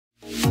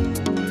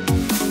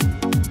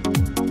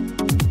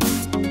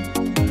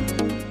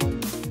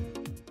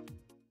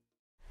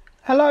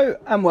Hello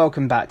and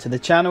welcome back to the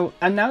channel,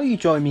 and now you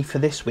join me for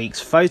this week's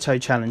photo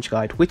challenge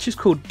guide, which is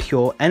called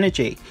Pure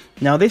Energy.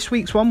 Now this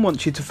week's one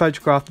wants you to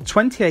photograph the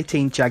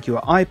 2018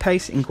 Jaguar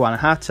I-Pace in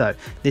Guanajuato.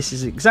 This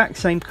is the exact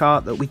same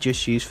car that we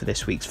just used for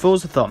this week's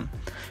Forza-thon.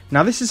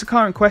 Now this is a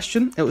car in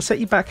question. It will set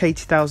you back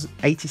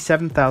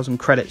 87,000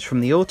 credits from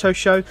the auto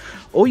show,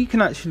 or you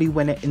can actually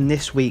win it in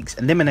this week's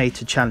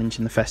Eliminator challenge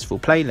in the festival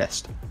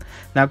playlist.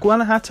 Now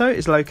Guanajuato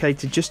is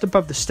located just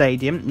above the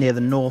stadium near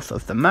the north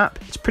of the map.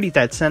 It's pretty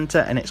dead centre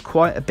and it's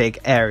quite a big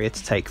area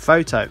to take a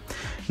photo.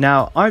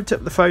 Now I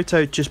took the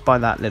photo just by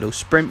that little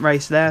sprint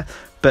race there,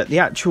 but the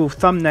actual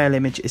thumbnail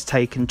image is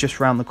taken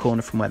just around the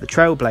corner from where the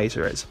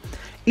Trailblazer is.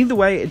 Either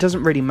way, it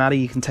doesn't really matter,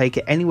 you can take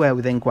it anywhere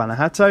within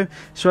Guanajuato.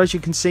 So as you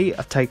can see,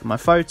 I've taken my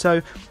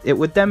photo. It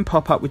would then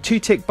pop up with two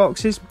tick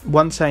boxes,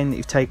 one saying that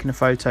you've taken a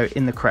photo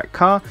in the correct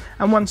car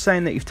and one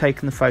saying that you've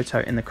taken the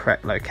photo in the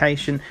correct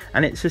location,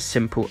 and it's as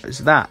simple as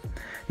that.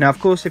 Now of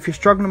course, if you're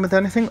struggling with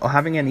anything or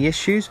having any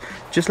issues,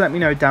 just let me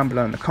know down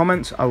below in the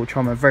comments. I will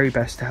try my very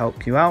best to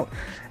help you out.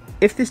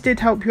 If this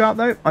did help you out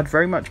though, I'd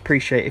very much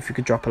appreciate if you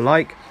could drop a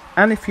like,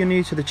 and if you're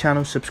new to the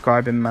channel,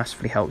 subscribing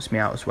massively helps me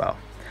out as well.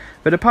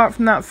 But apart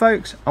from that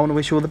folks, I want to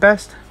wish you all the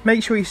best,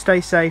 make sure you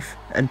stay safe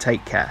and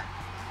take care.